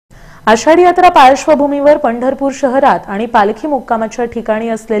आषाढी यात्रा पार्श्वभूमीवर पंढरपूर शहरात आणि पालखी मुक्कामाच्या ठिकाणी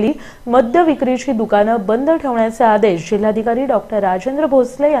असलेली मद्य विक्रीची दुकानं बंद ठेवण्याचे आदेश जिल्हाधिकारी डॉक्टर राजेंद्र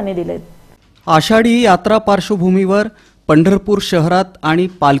भोसले यांनी दिलेत। आषाढी यात्रा पार्श्वभूमीवर पंढरपूर शहरात आणि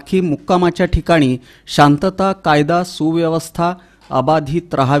पालखी मुक्कामाच्या ठिकाणी शांतता, कायदा, सुव्यवस्था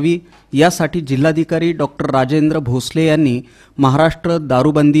अबाधित राहावी यासाठी जिल्हाधिकारी डॉक्टर राजेंद्र भोसले यांनी महाराष्ट्र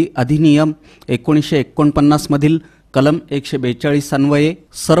दारूबंदी अधिनियम 1949 मधील कलम 142 अन्वये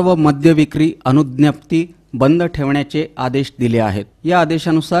सर्व मद्य विक्री अनुज्ञप्ती बंद ठेवण्याचे आदेश दिले आहेत। या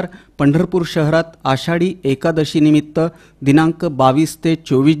आदेशानुसार पंढरपूर शहरात आषाढी एकादशी निमित्त दिनांक 22 ते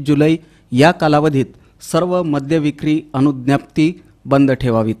 24 जुलै या कालावधीत सर्व मद्य विक्री अनुज्ञप्ती बंद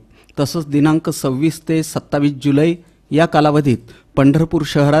ठेवावीत। तसंच दिनांक 26 ते 27 जुलै या कालावधीत पंढरपूर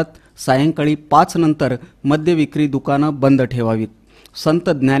शहरात सायंकाळी 5 नंतर मद्य विक्री दुकानं बंद ठेवावीत। संत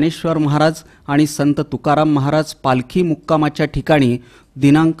ज्ञानेश्वर महाराज आणि संत तुकाराम महाराज पालखी मुक्कामाच्या ठिकाणी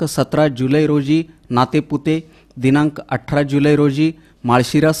दिनांक 17 जुलै रोजी नातेपुते, दिनांक 18 जुलै रोजी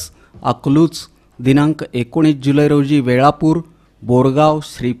माळशिरस, अकलूज, दिनांक 19 जुलै रोजी वेळापूर, बोरगाव,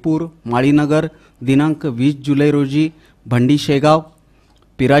 श्रीपूर, माळीनगर, दिनांक 20 जुलै रोजी भंडीशेगाव,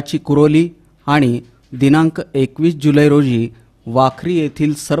 पिराची कुरोली आणि दिनांक 21 जुलै रोजी वाखरी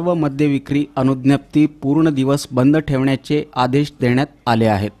येथील सर्व मद्य विक्री अनुज्ञप्ती पूर्ण दिवस बंद ठेवण्याचे आदेश देण्यात आले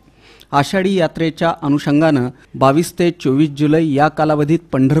आहेत। आषाढी यात्रेच्या अनुषंगानं 22 ते 24 जुलै या कालावधीत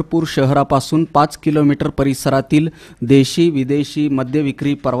पंढरपूर शहरापासून 5 किलोमीटर परिसरातील देशी विदेशी मद्य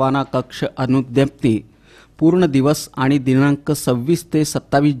विक्री परवाना कक्ष अनुज्ञप्ती पूर्ण दिवस आणि दिनांक 26 ते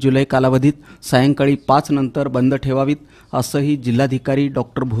 27 जुलै कालावधीत सायंकाळी 5 नंतर बंद ठेवावीत, असंही जिल्हाधिकारी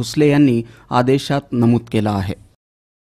डॉक्टर भोसले यांनी आदेशात नमूद केलं आहे।